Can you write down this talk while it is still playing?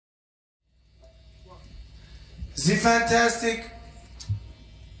the fantastic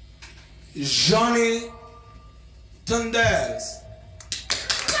Johnny Thunders.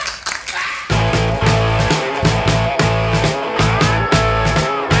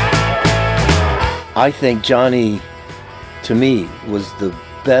 I think Johnny, to me, was the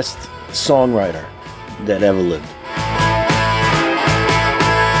best songwriter that ever lived.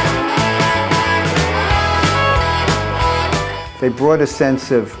 They brought a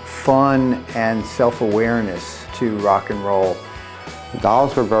sense of fun and self-awareness to rock and roll. The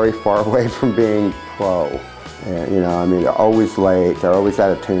Dolls were very far away from being pro. You know, I mean, they're always late, they're always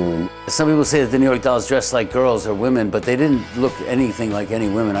out of tune. Some people say that the New York Dolls dressed like girls or women, but they didn't look anything like any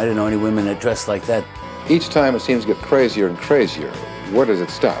women. I didn't know any women that dressed like that. Each time it seems to get crazier and crazier. Where does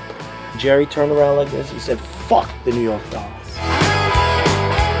it stop? Jerry turned around like this, he said, "Fuck the New York Dolls."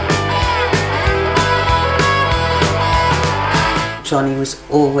 Johnny was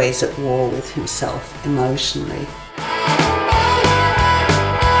always at war with himself emotionally.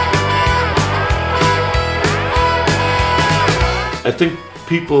 I think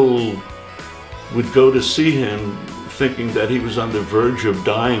people would go to see him thinking that he was on the verge of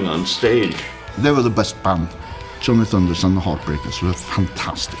dying on stage. They were the best band. Johnny Thunders and the Heartbreakers were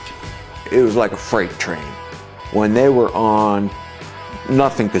fantastic. It was like a freight train. When they were on,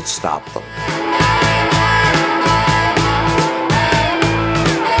 nothing could stop them.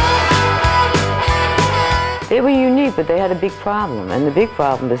 They were unique, but they had a big problem. And the big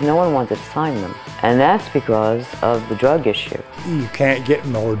problem is no one wanted to sign them. And that's because of the drug issue. You can't get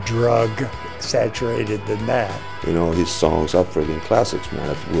more drug-saturated than that. You know, his songs are friggin' classics, man.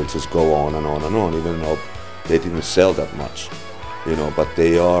 It will just go on and on and on, even though they didn't sell that much. You know, but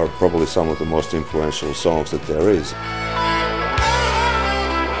they are probably some of the most influential songs that there is.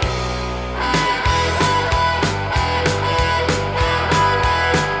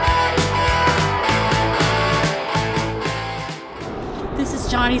 This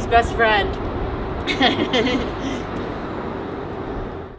is Johnny's best friend.